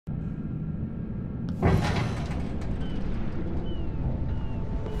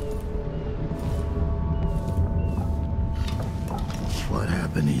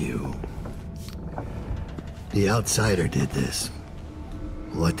happened to you. The outsider did this.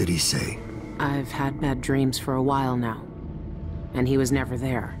 What did he say? I've had bad dreams for a while now, and he was never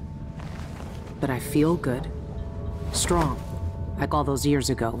there. But I feel good. Strong. Like all those years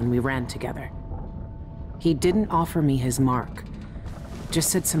ago when we ran together. He didn't offer me his mark. Just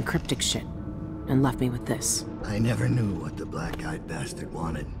said some cryptic shit, and left me with this. I never knew what the black-eyed bastard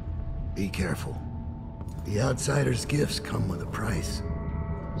wanted. Be careful. The outsider's gifts come with a price.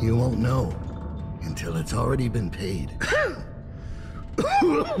 You won't know until it's already been paid.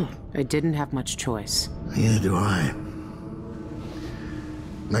 I didn't have much choice. Neither do I.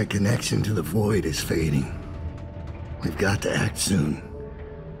 My connection to the void is fading. We've got to act soon,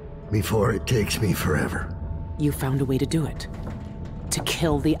 before it takes me forever. You found a way to do it. To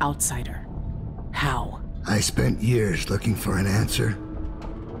kill the outsider. How? I spent years looking for an answer.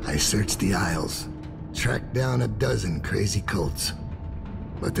 I searched the Isles, tracked down a dozen crazy cults.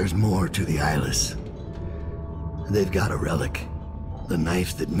 But there's more to the Eyeless. They've got a relic. The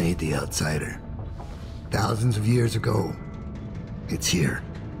knife that made the outsider. Thousands of years ago. It's here.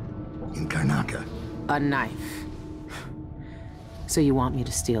 In Karnaca. A knife. So you want me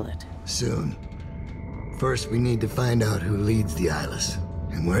to steal it? Soon. First, we need to find out who leads the Eyeless,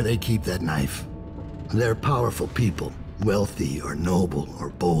 and where they keep that knife. They're powerful people, wealthy or noble or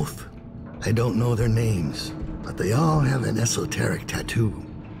both. I don't know their names, but they all have an esoteric tattoo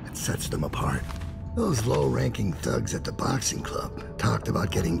that sets them apart. Those low-ranking thugs at the boxing club talked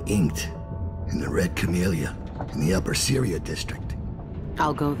about getting inked in the Red Camellia in the Upper Syria district.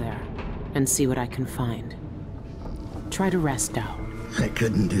 I'll go there and see what I can find. Try to rest out. I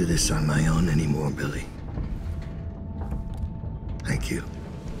couldn't do this on my own anymore, Billy. Thank you.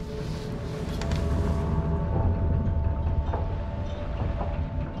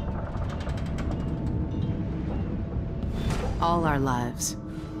 All our lives,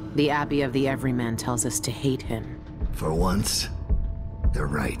 the Abbey of the Everyman tells us to hate him. For once, they're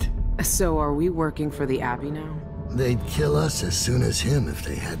right. So are we working for the Abbey now? They'd kill us as soon as him if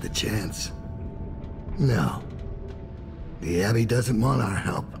they had the chance. No. The Abbey doesn't want our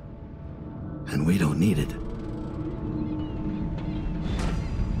help. And we don't need it.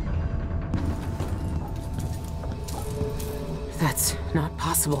 That's not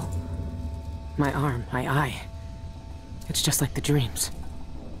possible. My arm, my eye. It's just like the dreams.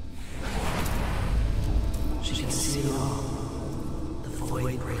 She can see it all. The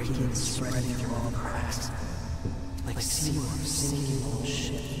void breaking and spreading through all the cracks. Like seawater sinking on a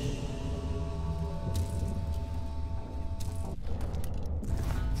ship.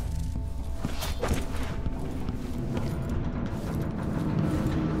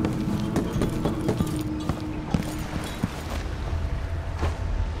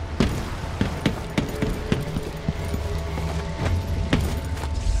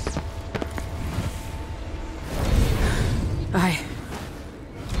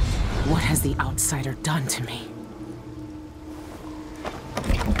 What has the outsider done to me?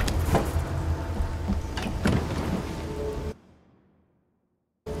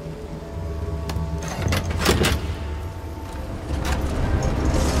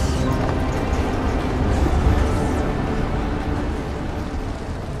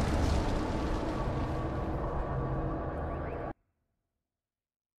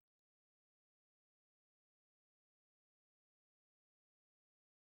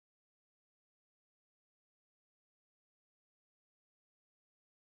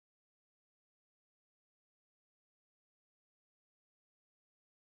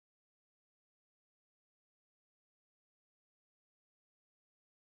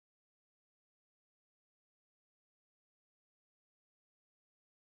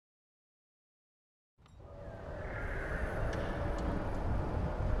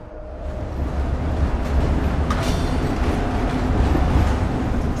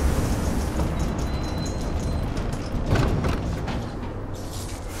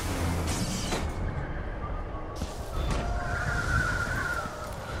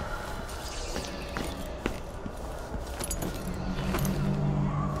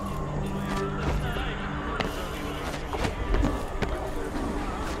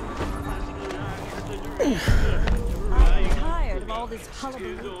 I'm tired of all this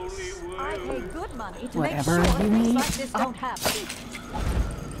hullabaloo. I pay good money to Whatever make sure you things need. like this don't happen.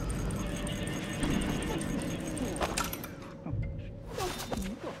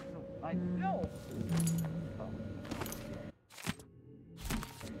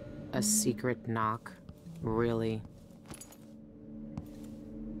 A secret knock? Really?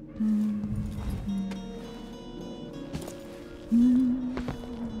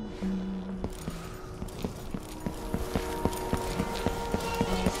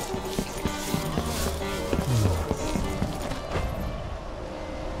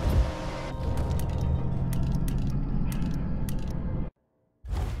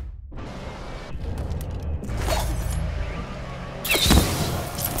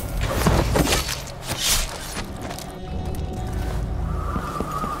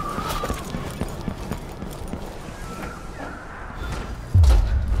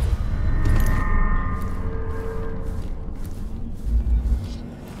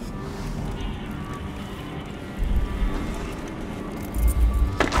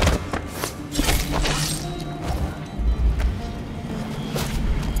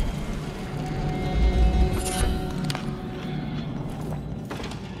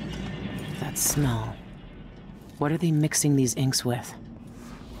 smell. What are they mixing these inks with?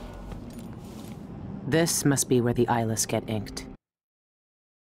 This must be where the eyeless get inked.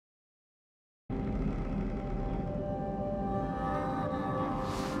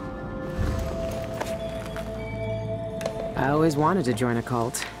 I always wanted to join a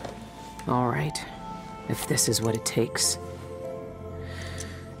cult. All right, if this is what it takes.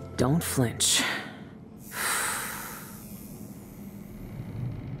 Don't flinch.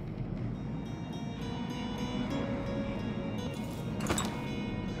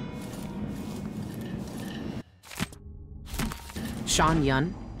 Sean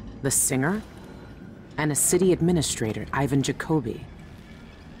Yun, the singer, and a city administrator, Ivan Jacoby.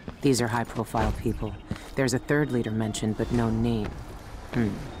 These are high-profile people. There's a third leader mentioned, but no name.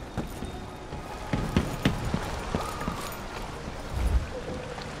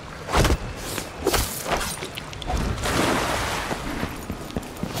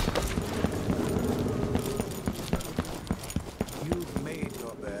 You've made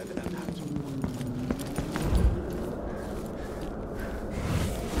your bed and had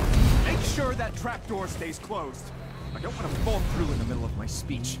Make sure that trapdoor stays closed. I don't want to fall through in the middle of my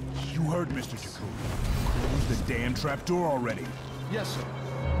speech. You heard Mr. Jacoby. Close the damn trapdoor already. Yes, sir.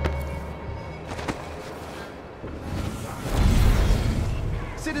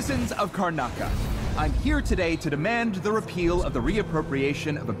 Citizens of Karnaca, I'm here today to demand the repeal of the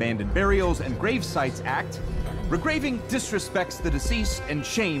Reappropriation of Abandoned Burials and Grave Sites Act. Regraving disrespects the deceased and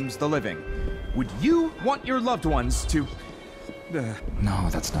shames the living. Would you want your loved ones to... No,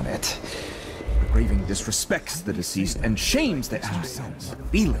 that's not it. Graving disrespects the deceased and shames the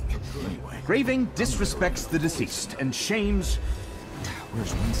feeling. Graving disrespects the deceased and shames.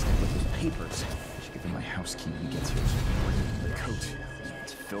 Where's Winston with his papers? I should give him my house key when he gets here. The coat.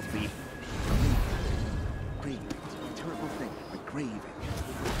 It's filthy. Graving. It's a terrible thing. Like graving.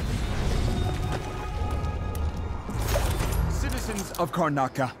 Citizens of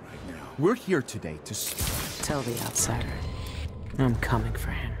Karnaca, we're here today to... Tell the outsider. I'm coming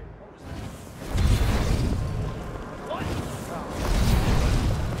for him.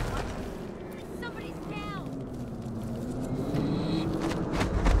 Somebody's down!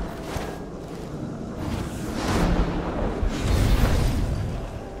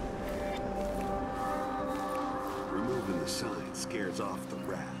 Removing the sign scares off the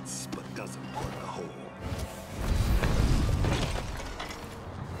rats, but doesn't plug the hole.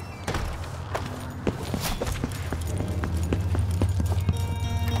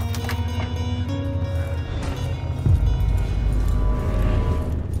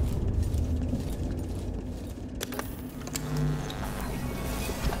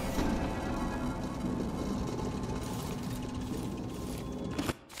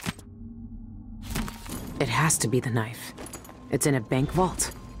 It has to be the knife. It's in a bank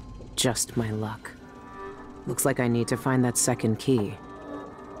vault. Just my luck. Looks like I need to find that second key.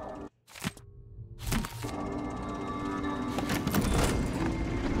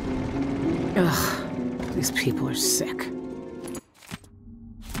 Ugh, these people are sick.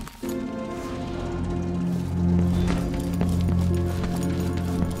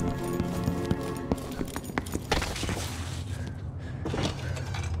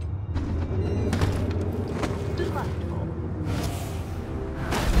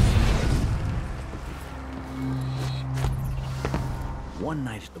 One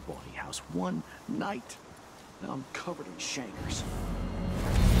night at the body house. One night. Now I'm covered in shankers.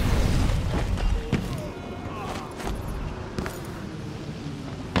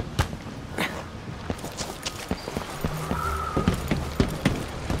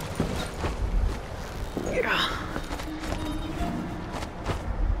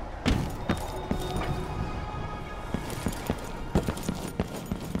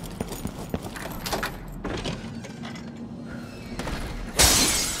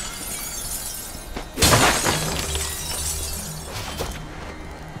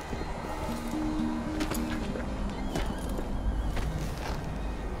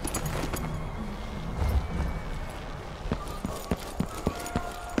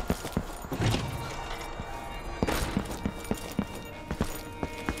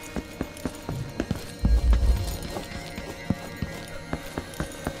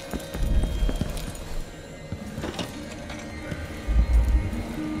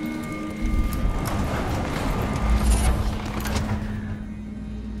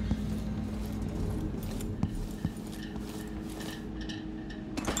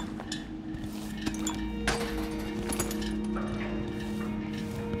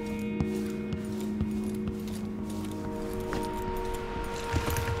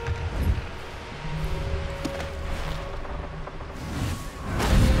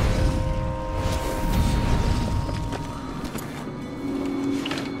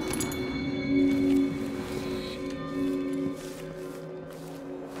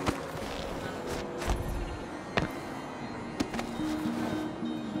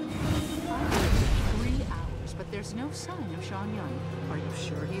 No sign of Sean Young. Are you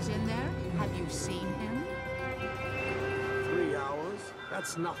sure he's in there? Have you seen him? 3 hours?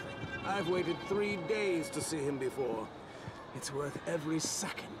 That's nothing. I've waited 3 days to see him before. It's worth every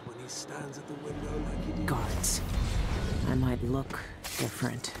second when he stands at the window like he did. Guards. I might look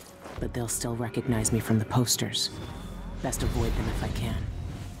different, but they'll still recognize me from the posters. Best avoid them if I can.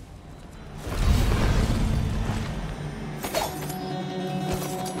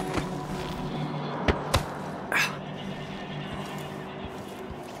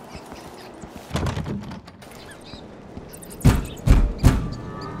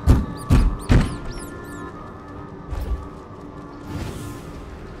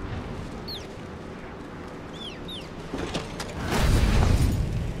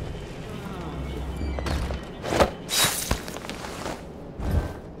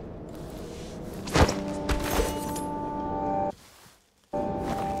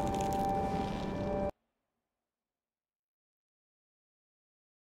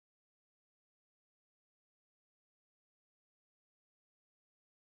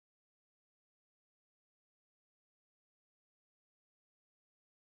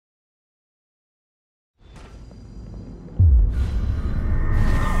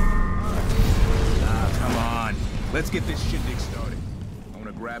 Let's get this shindig started. I want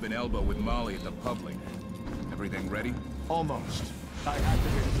to grab an elbow with Molly at the public. Everything ready? Almost. I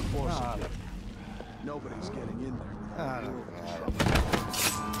activated the force again. Nobody's getting in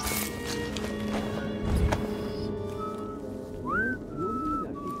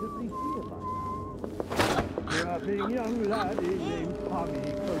Strapping young laddie named Tommy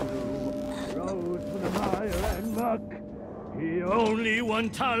Carew rose from the mire and muck. He only one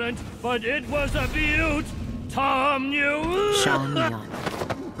talent, but it was a beaut. Tom knew. Sean Young.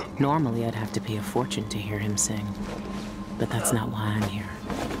 Normally I'd have to pay a fortune to hear him sing, but that's not why I'm here.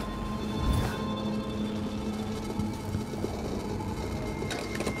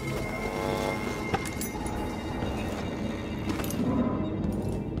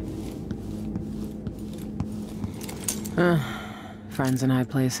 Friends in high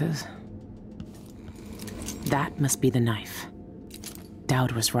places. That must be the knife.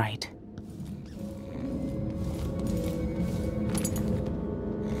 Dowd was right.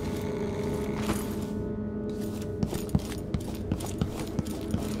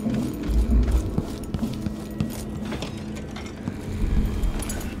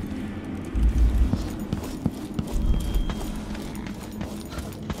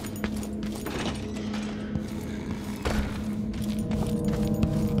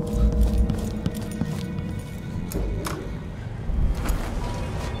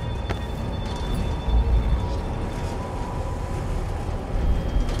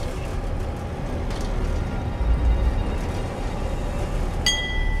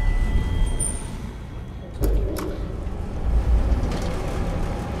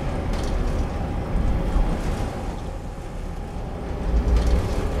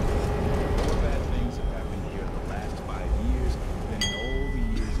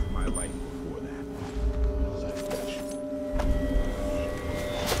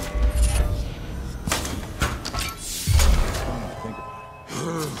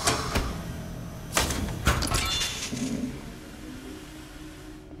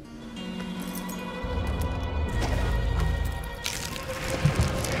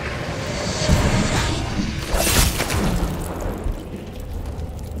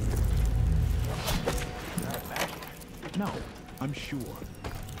 I'm sure.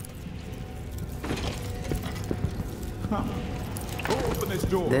 Open this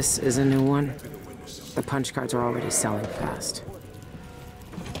door. This is a new one. The punch cards are already selling fast.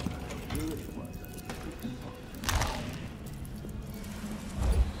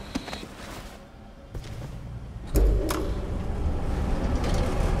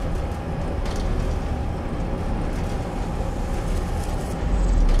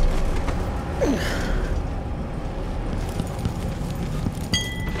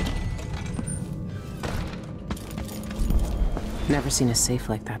 Never seen a safe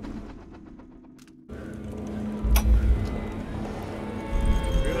like that.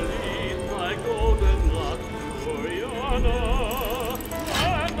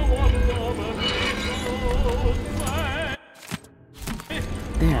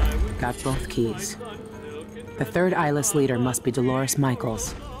 There, got both keys. The third eyeless leader must be Dolores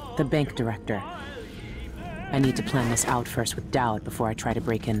Michaels, the bank director. I need to plan this out first with Dowd before I try to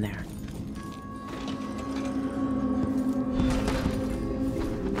break in there.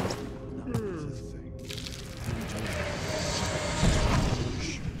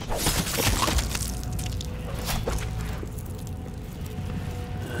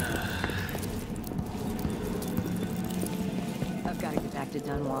 back to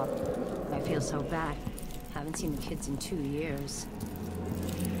Dunwall. I feel so bad. Haven't seen the kids in 2 years.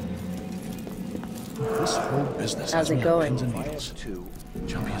 This whole business How's has it me on going? pins and needles. Two.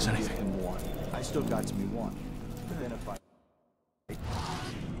 Jumpy as anything. One. I still got to me one. But then if I...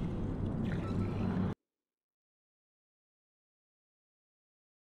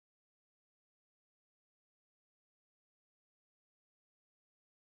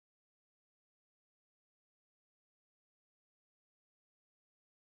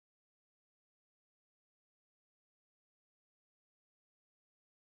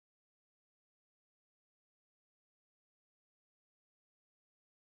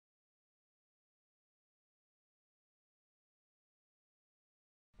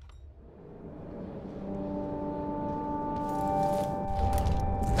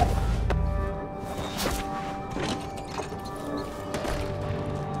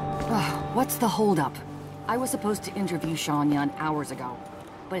 What's the holdup? I was supposed to interview Sean Yun hours ago,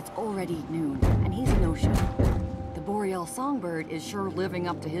 but it's already noon, and he's a no-show. The Boreal Songbird is sure living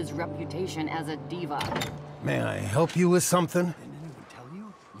up to his reputation as a diva. May I help you with something? Didn't anyone tell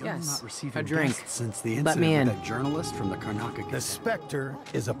you? You're Yes, not receiving a drink. guests since the Let me incident with in. that journalist from the Karnaka. The Spectre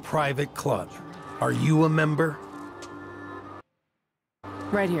is a private club. Are you a member?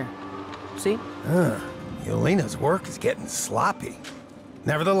 Right here. See? Yelena's work is getting sloppy.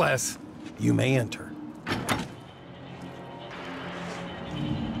 Nevertheless, you may enter.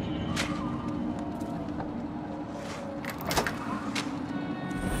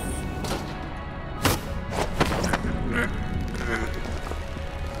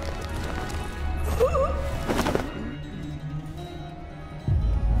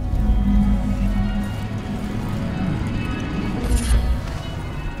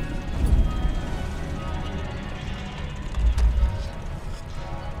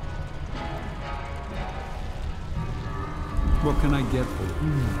 What can I get for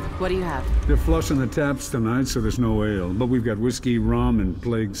you? What do you have? They're flushing the taps tonight, so there's no ale. But we've got whiskey, rum, and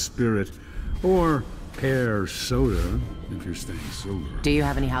plague spirit. Or pear soda, if you're staying sober. Do you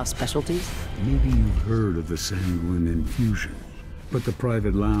have any house specialties? Maybe you've heard of the Sanguine Infusion. But the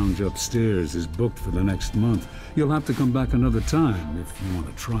private lounge upstairs is booked for the next month. You'll have to come back another time if you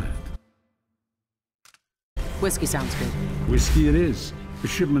want to try it. Whiskey sounds good. Whiskey it is. A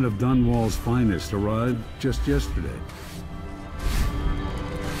shipment of Dunwall's finest arrived just yesterday.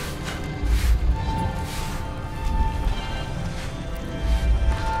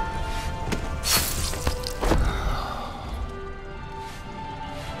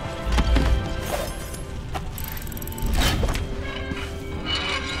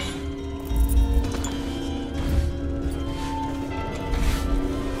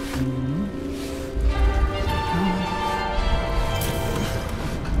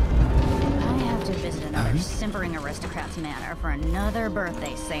 Simpering aristocrat's manor for another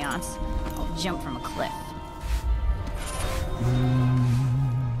birthday seance. I'll jump from a cliff.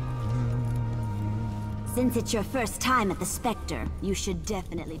 Since it's your first time at the Spectre, you should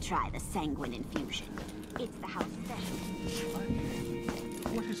definitely try the Sanguine Infusion. It's the house special.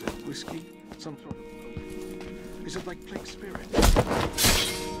 What is it? Whiskey? Some sort of... Is it like plague spirit?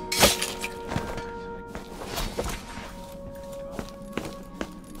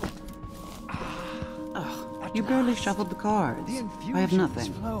 You barely shuffled the cards. I have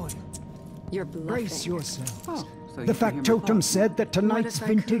nothing. You're bluffing. Brace yourselves. Oh, so The factotum said that tonight's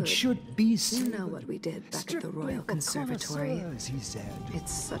vintage should be You sealed. know what we did back at the Royal for Conservatory. connoisseurs, he said.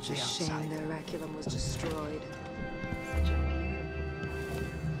 It's such a shame their Raculum was destroyed.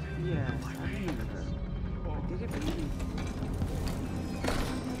 Yeah, I remember her. But did it really?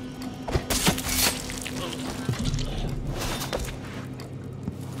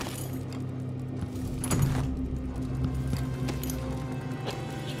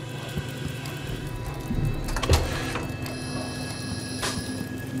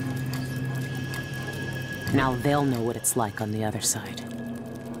 Now they'll know what it's like on the other side.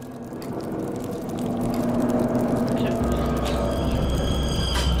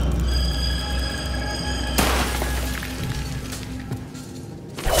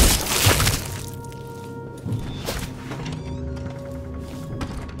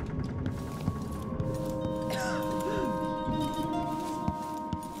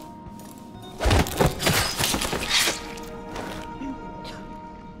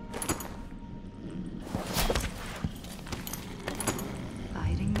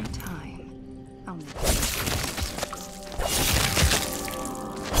 Biding your time. I'll make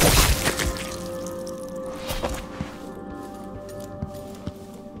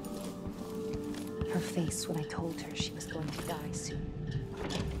her face when I told her she was going to die soon.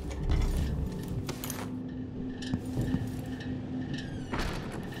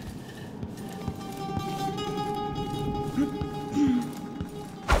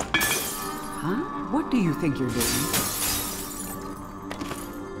 think you're doing?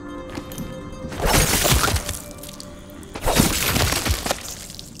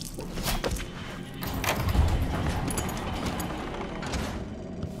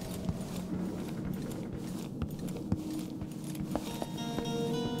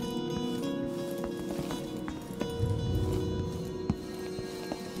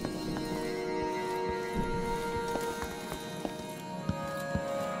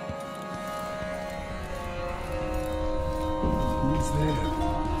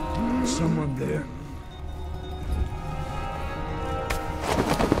 Someone there.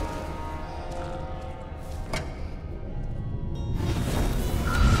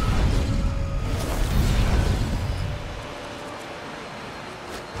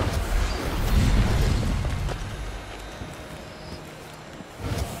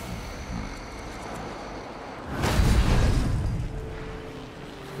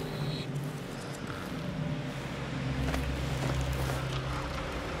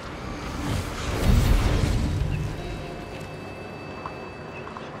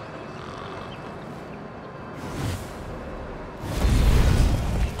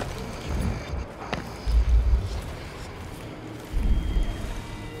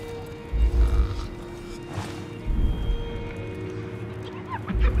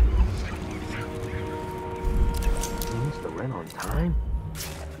 On time?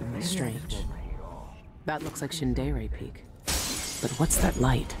 Strange. That looks like Shindere Peak. But what's that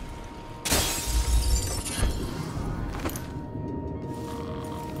light?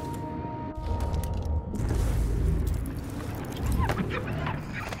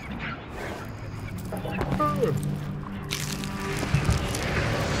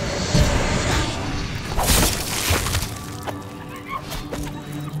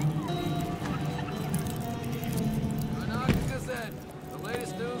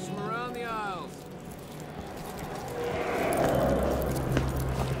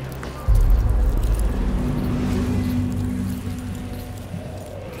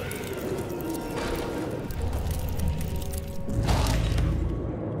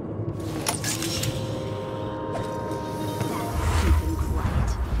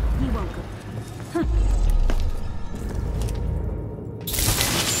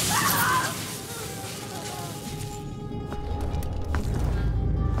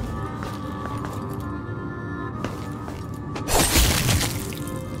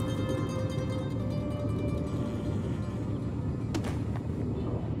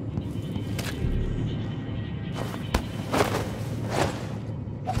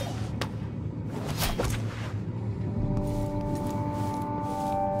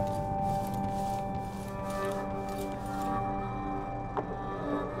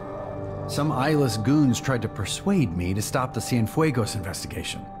 Some eyeless goons tried to persuade me to stop the Cienfuegos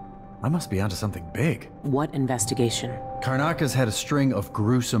investigation. I must be onto something big. What investigation? Karnaka's had a string of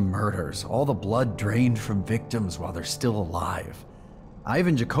gruesome murders, all the blood drained from victims while they're still alive.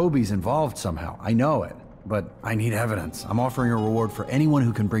 Ivan Jacoby's involved somehow, I know it, but I need evidence. I'm offering a reward for anyone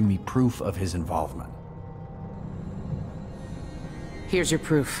who can bring me proof of his involvement. Here's your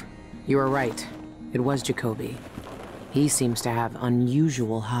proof. You were right. It was Jacoby. He seems to have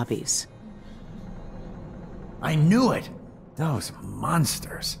unusual hobbies. I knew it! Those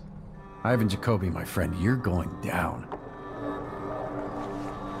monsters. Ivan Jacoby, my friend, you're going down.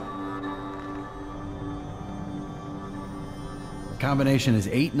 The combination is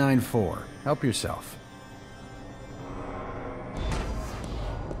 894. Help yourself.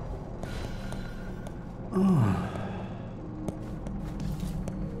 Oh.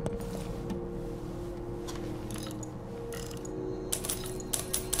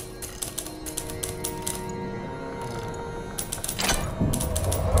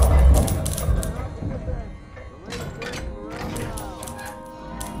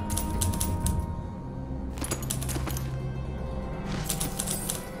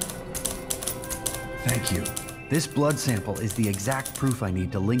 Thank you. This blood sample is the exact proof I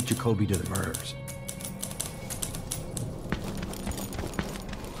need to link Jacoby to the murders.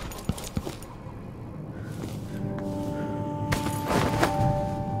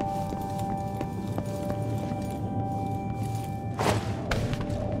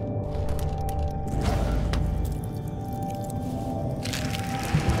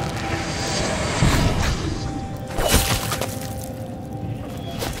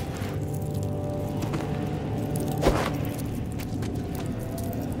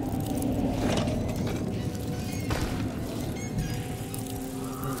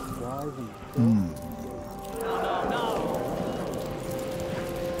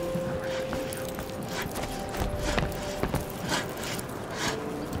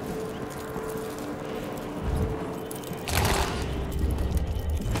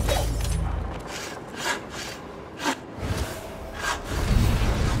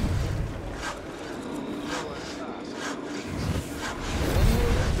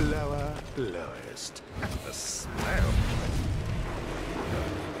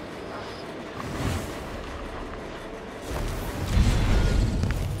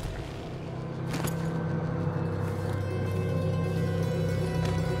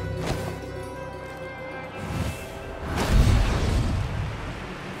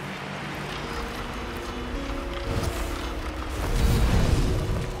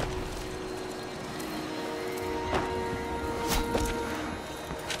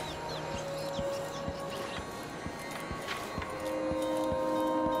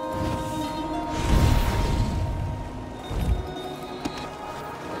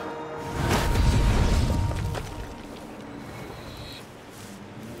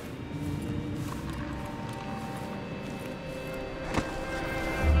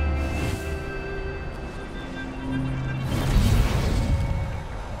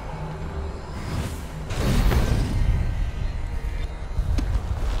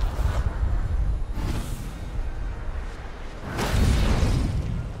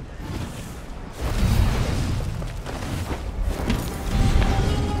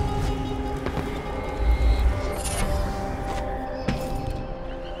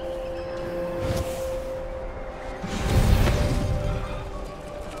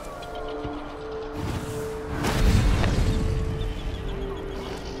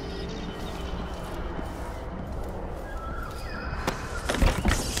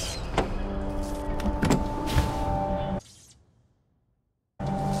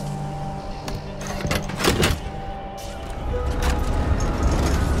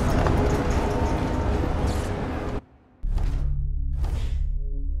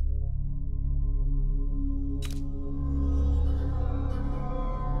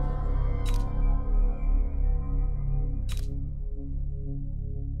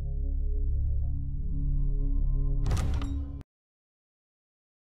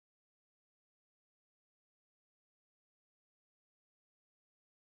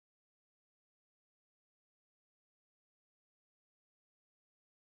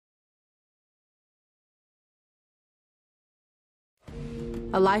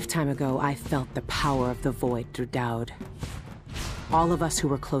 A lifetime ago, I felt the power of the Void through Dowd. All of us who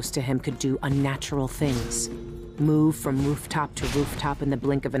were close to him could do unnatural things. Move from rooftop to rooftop in the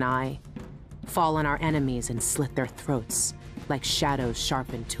blink of an eye. Fall on our enemies and slit their throats, like shadows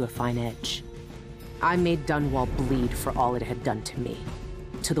sharpened to a fine edge. I made Dunwall bleed for all it had done to me,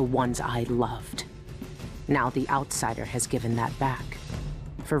 to the ones I loved. Now the Outsider has given that back,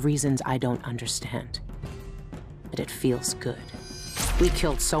 for reasons I don't understand. But it feels good. We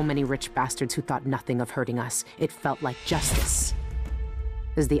killed so many rich bastards who thought nothing of hurting us. It felt like justice.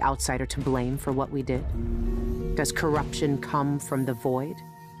 Is the Outsider to blame for what we did? Does corruption come from the Void,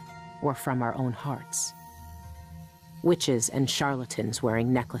 or from our own hearts? Witches and charlatans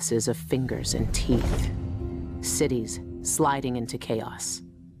wearing necklaces of fingers and teeth. Cities sliding into chaos.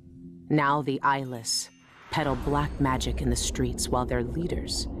 Now the eyeless peddle black magic in the streets while their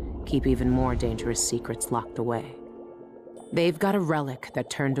leaders keep even more dangerous secrets locked away. They've got a relic that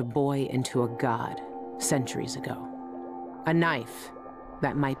turned a boy into a god centuries ago. A knife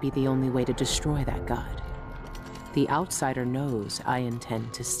that might be the only way to destroy that god. The Outsider knows I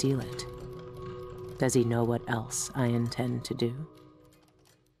intend to steal it. Does he know what else I intend to do?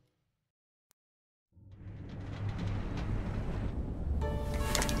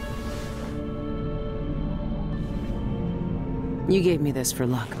 You gave me this for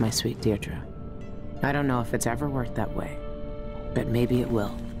luck, my sweet Deirdre. I don't know if it's ever worked that way, but maybe it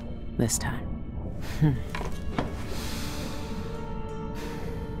will, this time.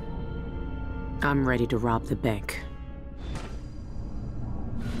 I'm ready to rob the bank.